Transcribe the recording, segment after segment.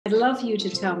I'd love you to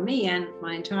tell me and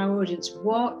my entire audience,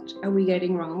 what are we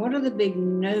getting wrong? What are the big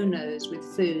no-nos with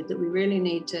food that we really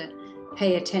need to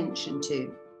pay attention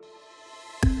to?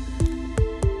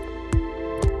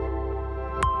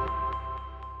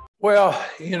 Well,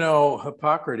 you know,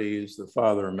 Hippocrates, the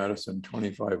father of medicine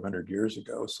 2,500 years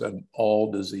ago, said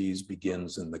all disease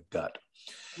begins in the gut.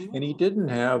 And he didn't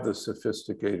have the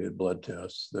sophisticated blood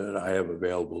tests that I have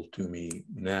available to me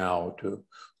now to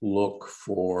look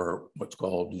for what's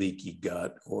called leaky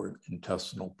gut or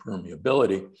intestinal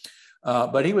permeability.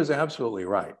 But he was absolutely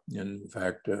right. In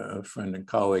fact, a friend and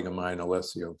colleague of mine,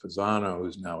 Alessio Fasano,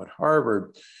 who's now at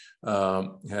Harvard,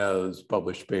 has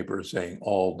published papers saying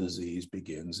all disease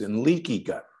begins in leaky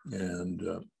gut. And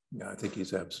I think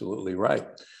he's absolutely right.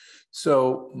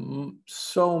 So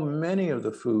many of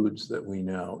the foods that we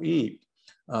now eat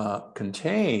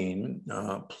contain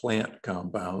plant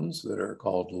compounds that are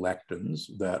called lectins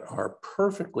that are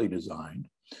perfectly designed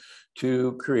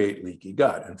to create leaky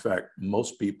gut. In fact,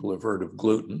 most people have heard of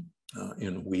gluten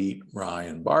in wheat, rye,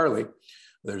 and barley.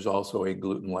 There's also a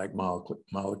gluten-like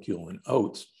molecule in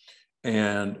oats.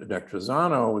 And Dr.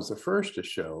 Fasano was the first to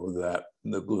show that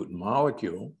the gluten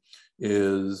molecule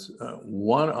is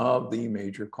one of the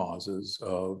major causes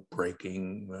of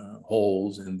breaking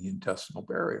holes in the intestinal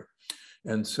barrier.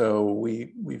 And so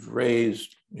we've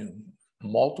raised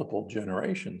multiple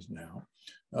generations now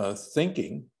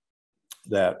thinking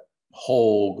that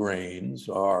whole grains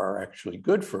are actually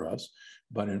good for us.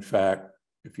 But in fact,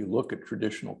 if you look at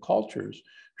traditional cultures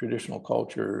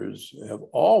have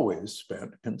always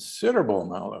spent a considerable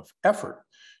amount of effort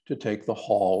to take the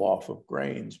hull off of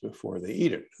grains before they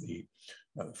eat it. The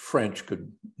French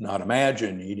could not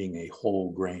imagine eating a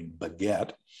whole grain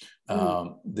baguette.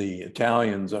 The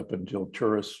Italians, up until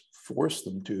tourists forced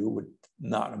them to, would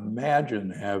not imagine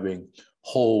having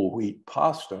whole wheat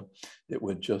pasta. It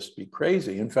would just be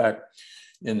crazy. In fact,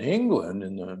 in England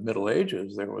in the Middle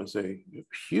Ages, there was a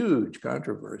huge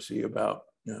controversy about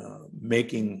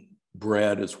making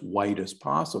bread as white as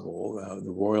possible.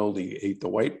 The royalty ate the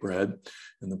white bread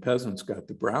and the peasants got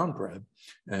the brown bread.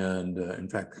 And in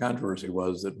fact, the controversy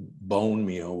was that bone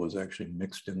meal was actually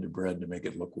mixed into bread to make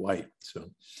it look white.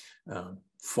 So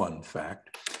fun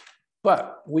fact.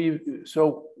 But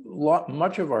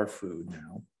much of our food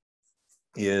now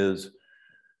is,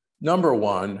 number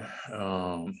one,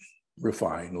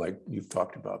 refined, like you've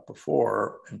talked about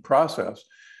before, and processed.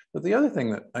 But the other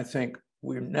thing that I think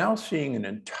we're now seeing an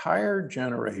entire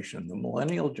generation, the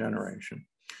millennial generation,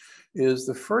 is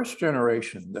the first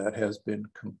generation that has been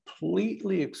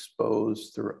completely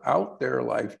exposed throughout their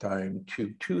lifetime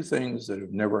to two things that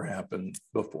have never happened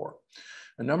before.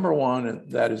 And number one,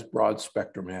 and that is broad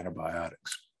spectrum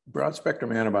antibiotics. Broad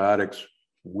spectrum antibiotics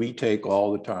we take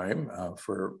all the time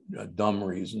for dumb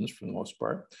reasons for the most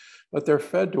part, but they're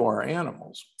fed to our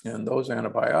animals. And those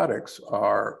antibiotics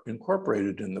are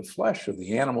incorporated in the flesh of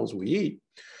the animals we eat.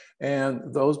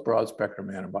 And those broad spectrum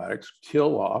antibiotics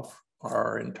kill off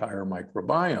our entire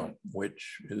microbiome,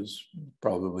 which is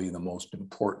probably the most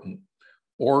important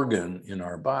organ in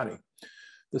our body.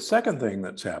 The second thing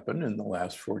that's happened in the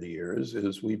last 40 years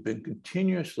is we've been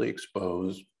continuously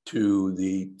exposed to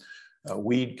the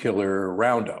weed killer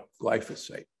Roundup,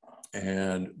 glyphosate.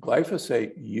 And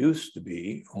glyphosate used to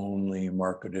be only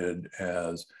marketed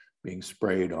as being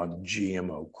sprayed on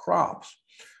GMO crops.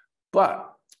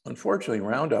 But unfortunately,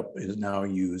 Roundup is now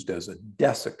used as a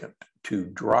desiccant to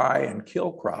dry and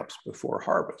kill crops before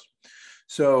harvest.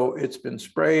 So it's been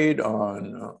sprayed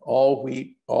on all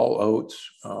wheat, all oats,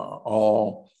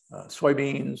 all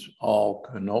soybeans, all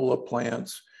canola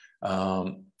plants,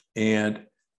 and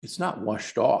it's not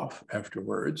washed off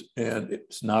afterwards. And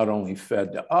it's not only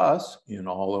fed to us in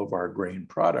all of our grain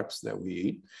products that we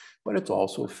eat, but it's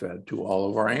also fed to all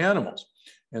of our animals.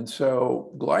 And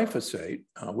so glyphosate,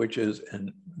 which is a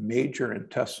major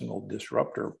intestinal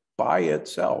disruptor by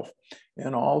itself,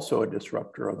 and also a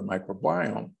disruptor of the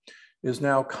microbiome, is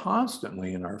now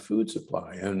constantly in our food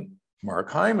supply. And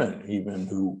Mark Hyman, even,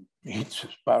 who eats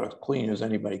about as clean as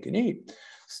anybody can eat,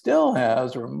 still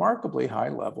has remarkably high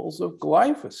levels of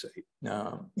glyphosate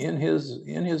in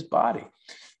his body.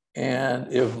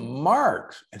 And if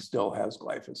Mark still has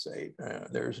glyphosate,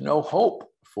 there's no hope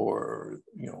for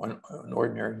an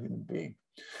ordinary human being.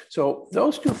 So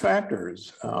those two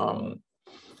factors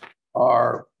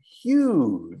are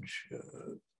huge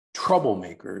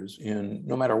troublemakers in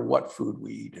no matter what food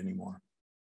we eat anymore.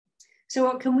 So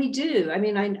what can we do? I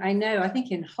mean, I know, I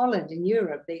think in Holland, in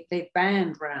Europe, they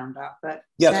banned Roundup, but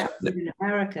yes, in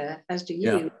America, as do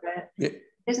you. Yeah.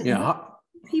 What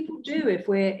do people do if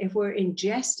we're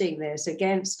ingesting this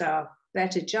against our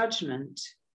better judgment?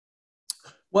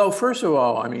 Well, first of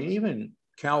all, I mean, even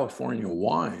California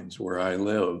wines where I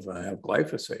live have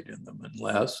glyphosate in them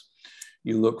unless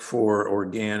you look for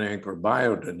organic or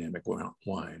biodynamic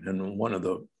wine. And one of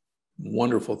the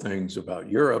wonderful things about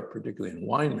Europe, particularly in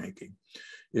winemaking,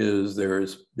 is there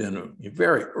has been a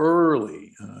very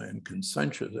early and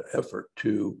conscientious effort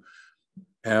to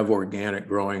have organic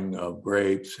growing of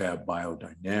grapes, have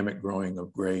biodynamic growing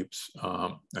of grapes.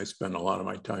 I spend a lot of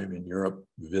my time in Europe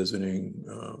visiting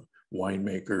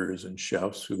winemakers and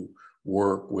chefs who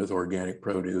work with organic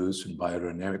produce and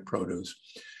biodynamic produce.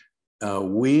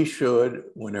 We should,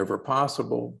 whenever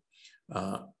possible,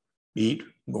 eat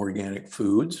organic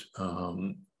foods,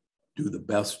 do the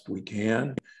best we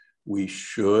can. We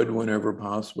should, whenever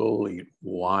possible, eat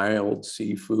wild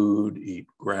seafood, eat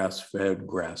grass-fed,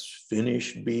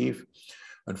 grass-finished beef.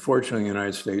 Unfortunately, in the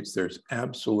United States, there's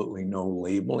absolutely no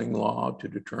labeling law to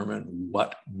determine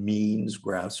what means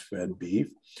grass-fed beef.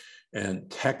 And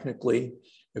technically,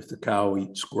 if the cow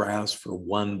eats grass for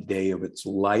one day of its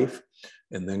life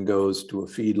and then goes to a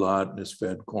feedlot and is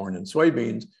fed corn and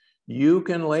soybeans, you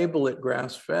can label it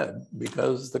grass-fed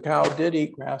because the cow did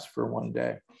eat grass for one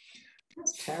day.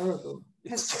 That's terrible.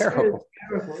 It's terrible. So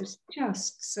terrible. It's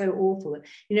just so awful.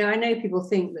 You know, I know people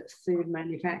think that food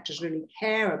manufacturers really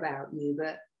care about you,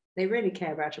 but they really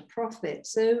care about a profit.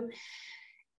 So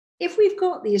if we've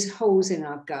got these holes in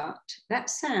our gut, that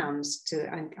sounds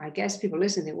to, I guess people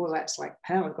listening think, well, that's like,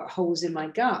 oh, I've got holes in my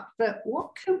gut. But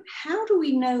how do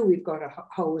we know we've got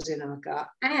holes in our gut?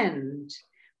 And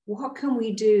what can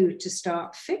we do to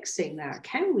start fixing that?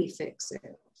 Can we fix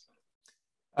it?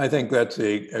 I think that's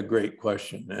a great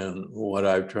question. And what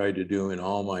I've tried to do in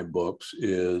all my books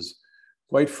is,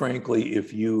 quite frankly,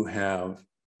 if you have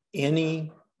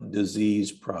any disease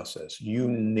process, you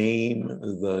name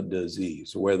the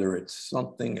disease, whether it's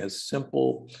something as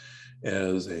simple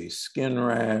as a skin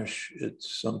rash,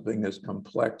 it's something as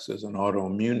complex as an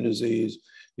autoimmune disease.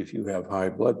 If you have high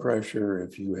blood pressure,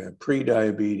 if you have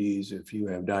prediabetes, if you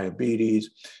have diabetes,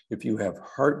 if you have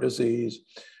heart disease,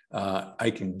 I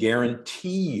can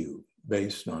guarantee you,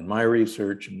 based on my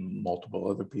research and multiple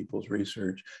other people's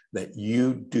research, that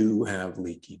you do have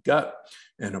leaky gut.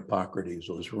 And Hippocrates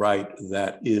was right.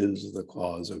 That is the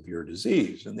cause of your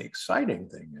disease. And the exciting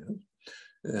thing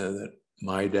is that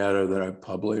my data that I've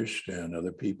published and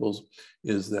other people's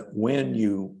is that when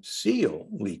you seal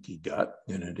leaky gut,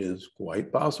 and it is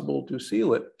quite possible to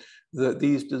seal it, that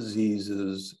these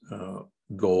diseases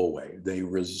go away, they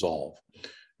resolve.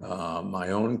 My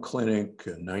own clinic,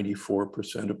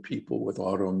 94% of people with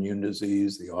autoimmune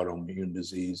disease, the autoimmune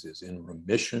disease is in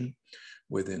remission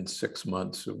within 6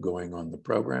 months of going on the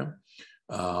program.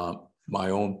 My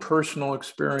own personal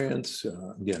experience,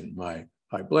 again, my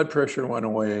high blood pressure went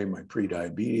away, my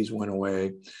prediabetes went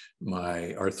away,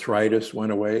 my arthritis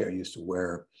went away. I used to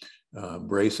wear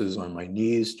braces on my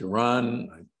knees to run.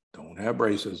 I don't have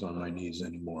braces on my knees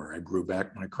anymore. I grew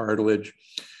back my cartilage.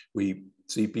 We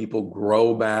see people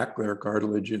grow back their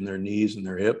cartilage in their knees and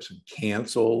their hips and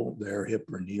cancel their hip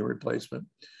or knee replacement.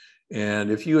 And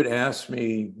if you had asked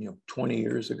me, 20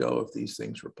 years ago if these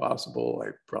things were possible,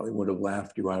 I probably would have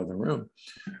laughed you out of the room.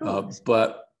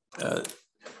 But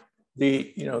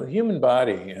the human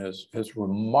body has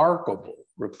remarkable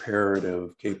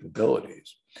reparative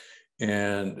capabilities.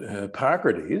 And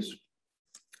Hippocrates,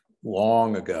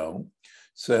 long ago,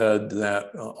 said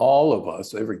that all of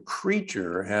us, every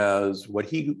creature, has what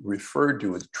he referred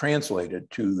to as, translated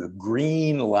to, the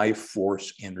green life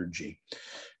force energy.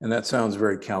 And that sounds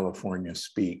very California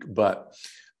speak, but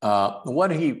what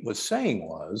he was saying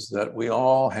was that we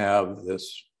all have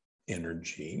this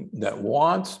energy that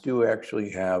wants to actually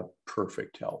have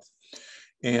perfect health,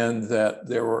 and that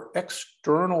there were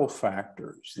external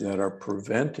factors that are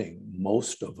preventing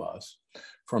most of us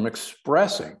from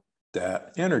expressing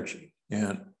that energy.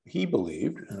 And he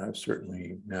believed, and I've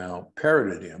certainly now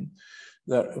parroted him,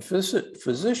 that a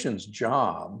physician's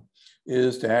job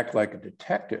is to act like a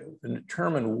detective and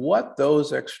determine what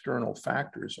those external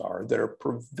factors are that are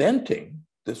preventing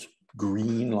this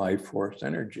green life force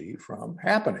energy from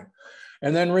happening,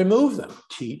 and then remove them.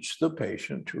 Teach the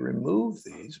patient to remove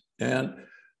these, and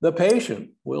the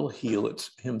patient will heal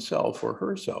himself or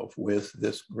herself with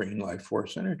this green life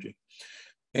force energy.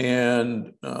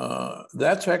 And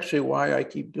that's actually why I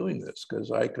keep doing this,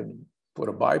 because I can put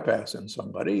a bypass in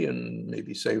somebody and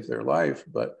maybe save their life,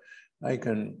 but I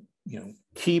can,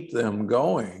 keep them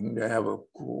going to have a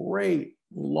great,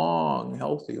 long,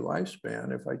 healthy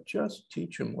lifespan if I just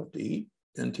teach them what to eat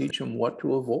and teach them what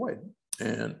to avoid.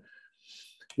 And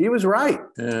he was right.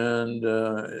 And,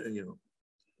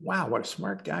 wow, what a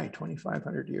smart guy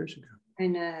 2,500 years ago. I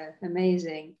know,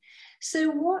 amazing. So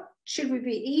what should we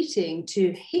be eating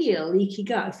to heal leaky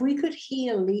gut? If we could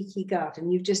heal leaky gut,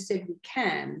 and you've just said we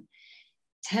can,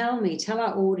 tell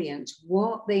our audience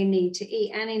what they need to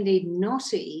eat and indeed not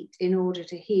to eat in order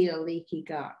to heal leaky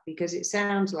gut, because it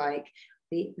sounds like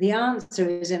the answer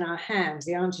is in our hands,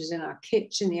 the answer is in our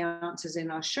kitchen, the answer is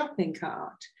in our shopping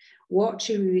cart. What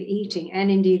should we be eating and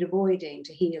indeed avoiding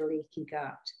to heal leaky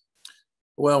gut?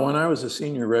 Well, when I was a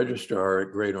senior registrar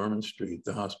at Great Ormond Street,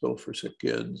 the hospital for sick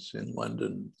kids in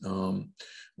London,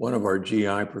 one of our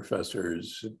GI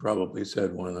professors probably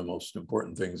said one of the most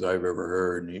important things I've ever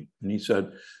heard. And he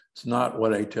said, it's not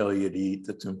what I tell you to eat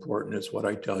that's important, it's what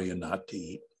I tell you not to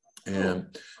eat.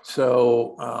 And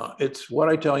so it's what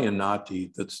I tell you not to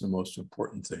eat that's the most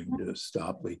important thing to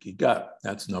stop leaky gut.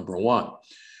 That's number one.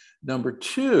 Number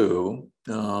two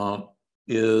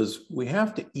is we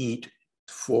have to eat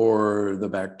for the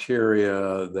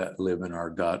bacteria that live in our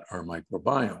gut, our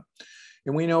microbiome.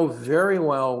 And we know very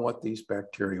well what these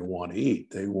bacteria want to eat.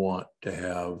 They want to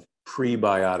have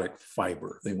prebiotic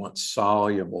fiber. They want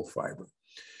soluble fiber.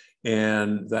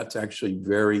 And that's actually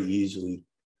very easily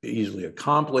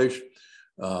accomplished.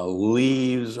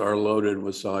 Leaves are loaded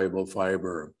with soluble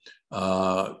fiber.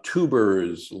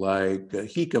 Tubers like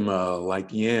jicama,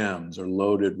 like yams, are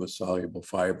loaded with soluble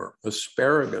fiber.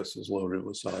 Asparagus is loaded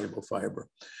with soluble fiber.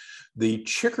 The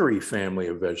chicory family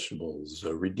of vegetables,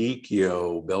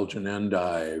 radicchio, Belgian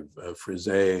endive,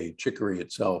 frisee, chicory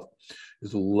itself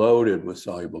is loaded with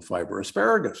soluble fiber.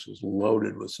 Asparagus is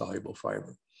loaded with soluble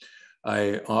fiber.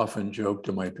 I often joke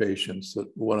to my patients that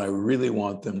what I really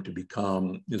want them to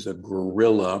become is a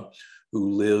gorilla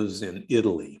who lives in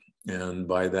Italy. And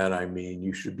by that, I mean,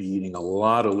 you should be eating a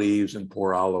lot of leaves and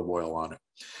pour olive oil on it.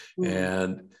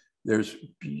 And there's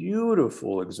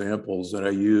beautiful examples that I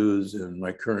use in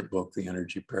my current book, The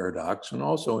Energy Paradox, and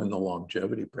also in the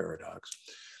Longevity Paradox,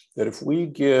 that if we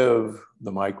give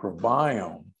the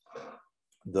microbiome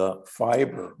the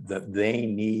fiber that they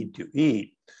need to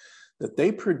eat, that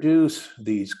they produce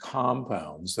these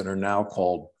compounds that are now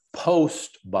called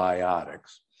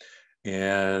postbiotics.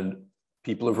 And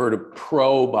people have heard of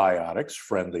probiotics,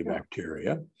 friendly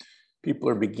bacteria. People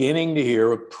are beginning to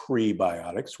hear of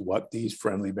prebiotics, what these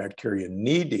friendly bacteria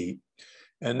need to eat.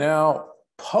 And now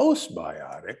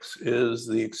postbiotics is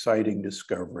the exciting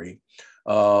discovery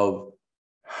of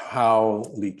how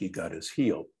leaky gut is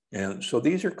healed. And so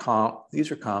these are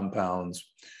compounds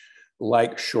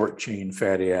like short chain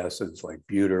fatty acids like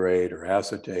butyrate or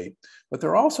acetate, but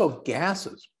they're also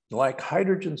gases like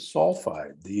hydrogen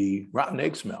sulfide, the rotten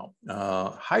egg smell,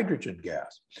 hydrogen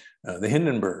gas. The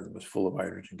Hindenburg was full of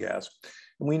hydrogen gas.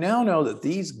 And we now know that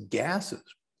these gases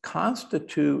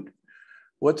constitute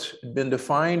what's been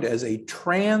defined as a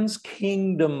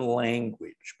trans-kingdom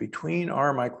language between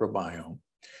our microbiome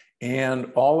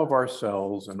and all of our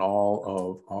cells and all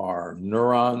of our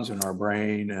neurons in our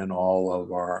brain and all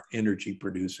of our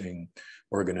energy-producing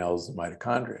organelles, the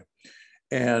mitochondria.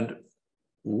 And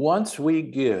once we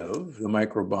give the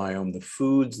microbiome the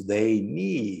foods they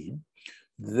need,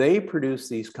 they produce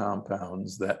these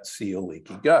compounds that seal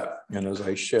leaky gut. And as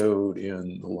I showed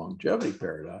in the longevity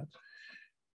paradox,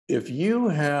 if you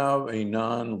have a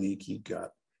non-leaky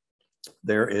gut,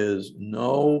 there is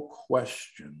no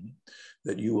question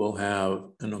that you will have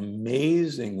an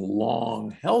amazing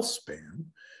long health span,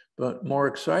 but more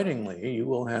excitingly, you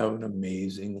will have an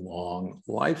amazing long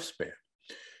lifespan.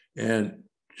 And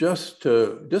just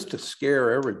to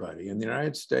scare everybody, in the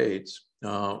United States,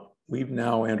 we've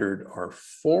now entered our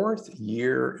 4th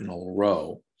year in a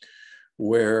row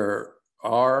where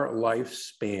our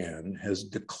lifespan has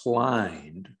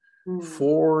declined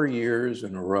 4 years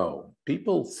in a row.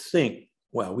 People think,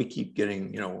 well, we keep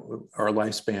getting, our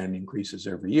lifespan increases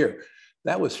every year.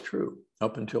 That was true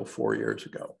up until 4 years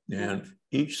ago. And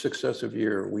each successive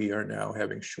year, we are now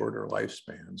having shorter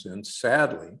lifespans. And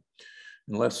sadly,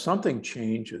 unless something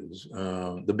changes,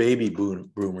 the baby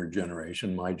boomer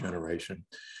generation, my generation,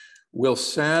 will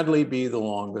sadly be the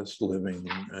longest living,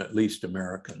 at least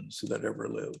Americans that ever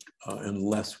lived,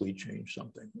 unless we change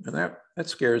something. And that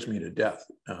scares me to death,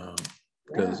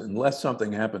 because unless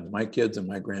something happens, my kids and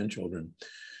my grandchildren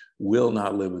will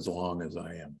not live as long as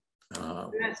I am.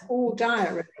 That's all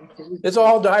diet related. It's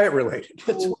all diet related.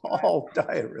 It's all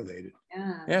diet related.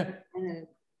 Yeah.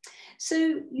 So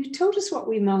you told us what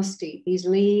we must eat, these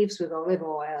leaves with olive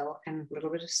oil and a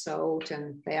little bit of salt,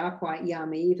 and they are quite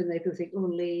yummy, even though people think, oh,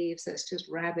 leaves, that's just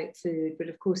rabbit food. But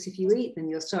of course, if you eat them,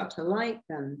 you'll start to like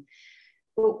them.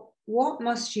 But what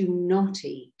must you not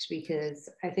eat? Because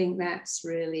I think that's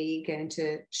really going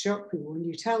to shock people when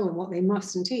you tell them what they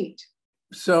mustn't eat.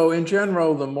 So in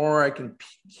general, the more I can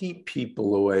keep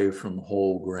people away from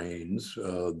whole grains,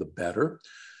 the better.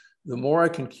 The more I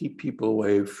can keep people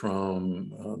away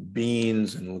from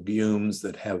beans and legumes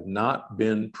that have not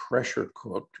been pressure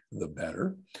cooked, the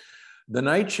better. The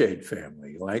nightshade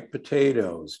family, like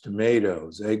potatoes,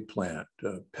 tomatoes, eggplant,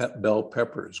 bell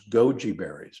peppers, goji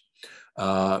berries,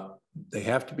 they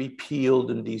have to be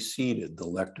peeled and de-seeded. The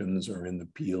lectins are in the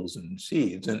peels and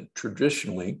seeds. And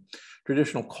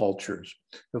traditional cultures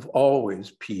have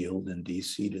always peeled and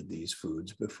de-seeded these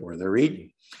foods before they're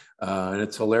eaten. And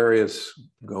it's hilarious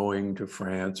going to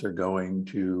France or going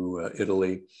to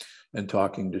Italy and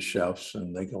talking to chefs,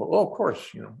 and they go, oh, of course,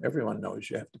 everyone knows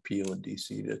you have to peel and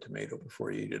de-seed a tomato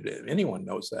before you eat it. Anyone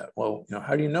knows that. Well,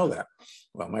 how do you know that?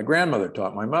 Well, my grandmother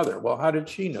taught my mother. Well, how did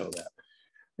she know that?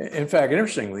 In fact,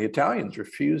 interestingly, Italians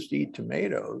refused to eat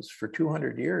tomatoes for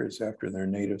 200 years after their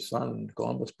native son,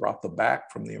 Columbus, brought them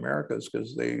back from the Americas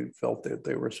because they felt that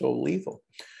they were so lethal.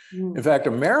 In fact,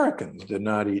 Americans did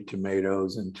not eat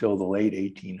tomatoes until the late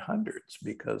 1800s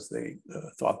because they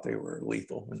thought they were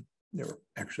lethal, and they were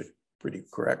actually pretty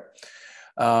correct.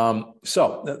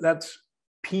 So that's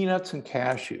peanuts and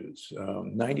cashews.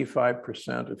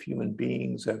 95% of human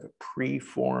beings have a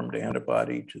preformed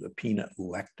antibody to the peanut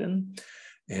lectin.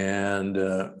 And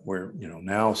we're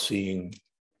now seeing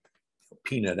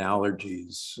peanut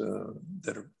allergies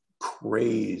that are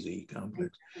crazy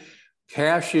complex.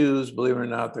 Cashews, believe it or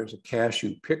not, there's a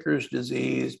cashew picker's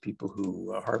disease. People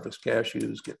who harvest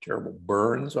cashews get terrible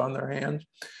burns on their hands.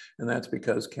 And that's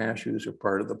because cashews are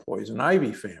part of the poison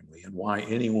ivy family. And why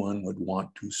anyone would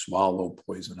want to swallow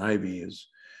poison ivy is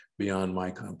beyond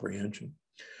my comprehension.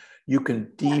 You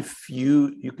can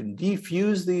defuse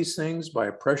these things by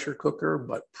a pressure cooker,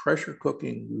 but pressure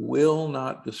cooking will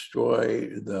not destroy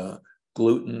the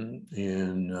gluten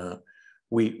in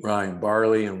wheat, rye, and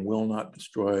barley, and will not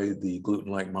destroy the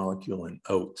gluten-like molecule in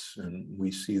oats. And we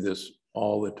see this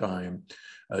all the time.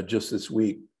 Just this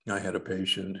week, I had a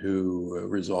patient who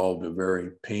resolved a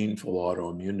very painful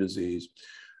autoimmune disease,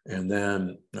 and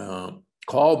then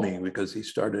called me because he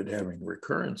started having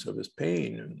recurrence of his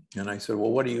pain. And I said,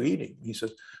 well, what are you eating? He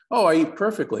says, oh, I eat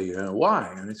perfectly.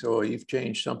 Why? And I said, well, you've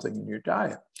changed something in your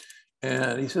diet.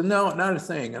 And he said, no, not a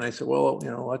thing. And I said, well,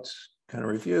 let's kind of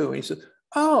review. And he said,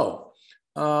 oh,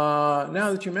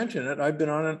 now that you mention it, I've been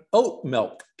on an oat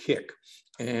milk kick.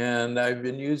 And I've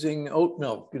been using oat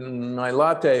milk in my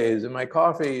lattes and my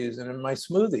coffees and in my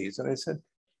smoothies. And I said,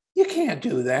 you can't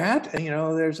do that.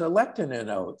 There's a lectin in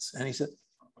oats. And he said,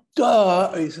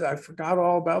 duh. He said, I forgot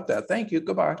all about that. Thank you.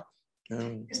 Goodbye.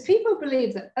 Because people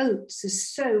believe that oats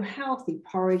is so healthy,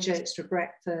 porridge oats for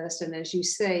breakfast. And as you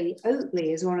say,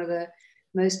 Oatly is one of the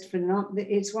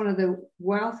it's one of the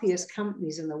wealthiest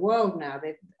companies in the world now.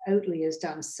 Oatly has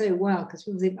done so well because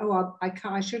people think, oh,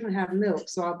 I shouldn't have milk,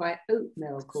 so I'll buy oat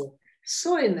milk or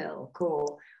soy milk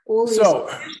or all this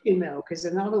cashew milk is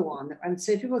another one. And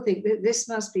so people think that this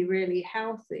must be really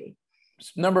healthy.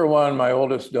 Number one, my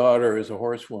oldest daughter is a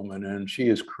horsewoman, and she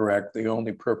is correct. The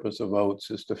only purpose of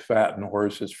oats is to fatten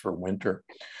horses for winter.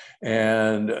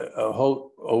 And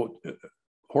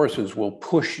horses will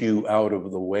push you out of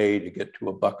the way to get to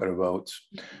a bucket of oats.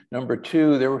 Number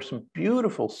two, there were some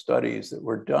beautiful studies that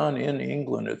were done in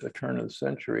England at the turn of the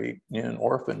century in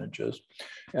orphanages.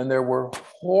 And there were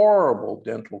horrible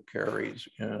dental caries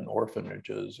in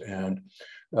orphanages. And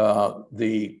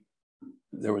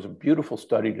there was a beautiful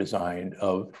study designed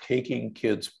of taking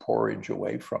kids' porridge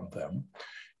away from them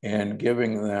and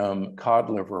giving them cod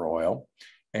liver oil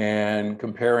and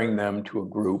comparing them to a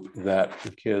group that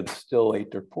the kids still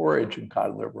ate their porridge in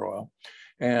cod liver oil.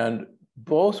 And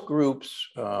both groups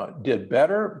did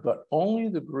better, but only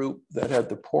the group that had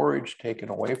the porridge taken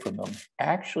away from them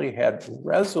actually had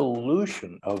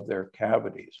resolution of their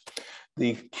cavities.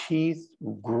 The teeth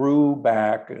grew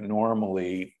back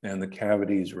normally and the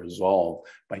cavities resolved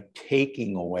by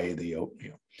taking away the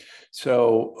oatmeal.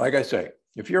 So, like I say,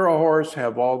 if you're a horse,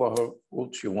 have all the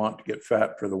oats you want to get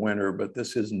fat for the winter, but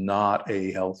this is not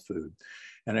a health food.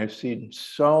 And I've seen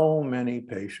so many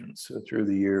patients through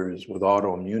the years with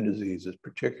autoimmune diseases,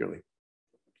 particularly,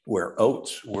 where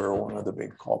oats were one of the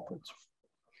big culprits.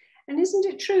 And isn't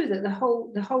it true that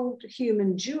the whole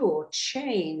human jaw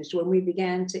changed when we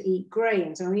began to eat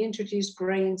grains and we introduced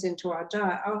grains into our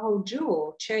diet? Our whole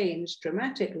jaw changed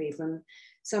dramatically from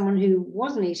someone who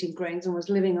wasn't eating grains and was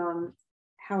living on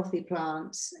healthy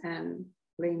plants and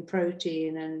lean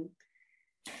protein and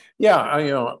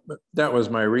yeah, that was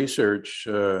my research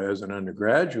as an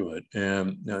undergraduate.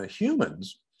 And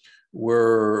humans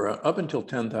were up until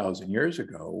 10,000 years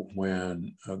ago,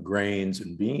 when grains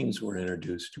and beans were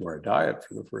introduced to our diet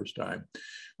for the first time.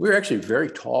 We were actually very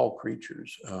tall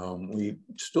creatures. We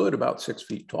stood about 6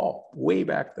 feet tall way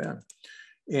back then.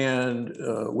 And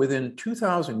within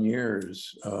 2,000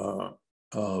 years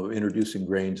of introducing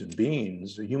grains and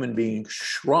beans, the human being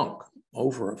shrunk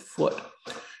over a foot.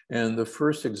 And the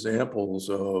first examples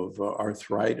of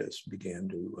arthritis began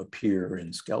to appear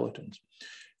in skeletons.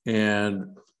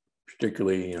 And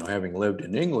particularly, having lived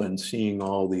in England, seeing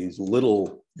all these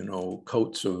little,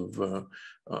 coats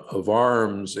of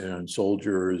arms and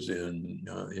soldiers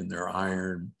in their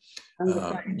iron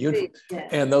uniform,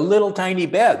 and the little tiny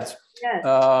beds,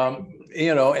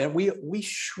 and we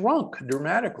shrunk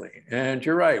dramatically. And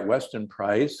you're right, Weston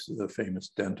Price, the famous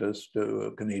dentist,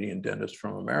 Canadian dentist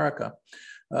from America,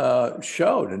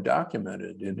 showed and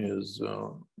documented in his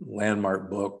landmark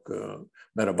book,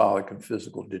 Metabolic and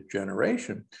Physical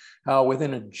Degeneration, how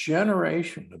within a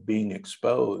generation of being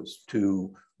exposed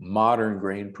to modern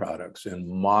grain products and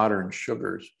modern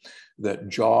sugars, that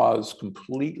jaws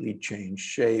completely changed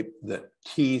shape, that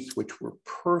teeth, which were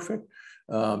perfect,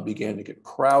 began to get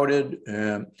crowded.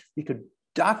 And he could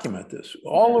document this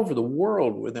all over the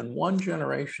world within one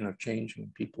generation of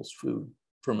changing people's food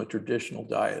from a traditional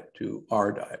diet to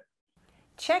our diet.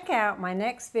 Check out my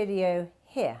next video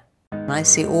here. I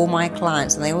see all my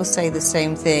clients and they all say the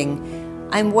same thing.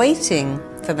 I'm waiting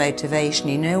for motivation.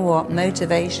 You know what?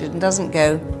 Motivation doesn't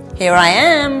go, here I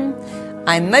am.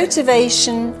 I'm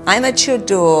motivation. I'm at your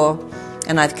door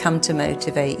and I've come to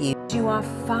motivate you. You are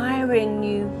firing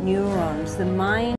new neurons. The mind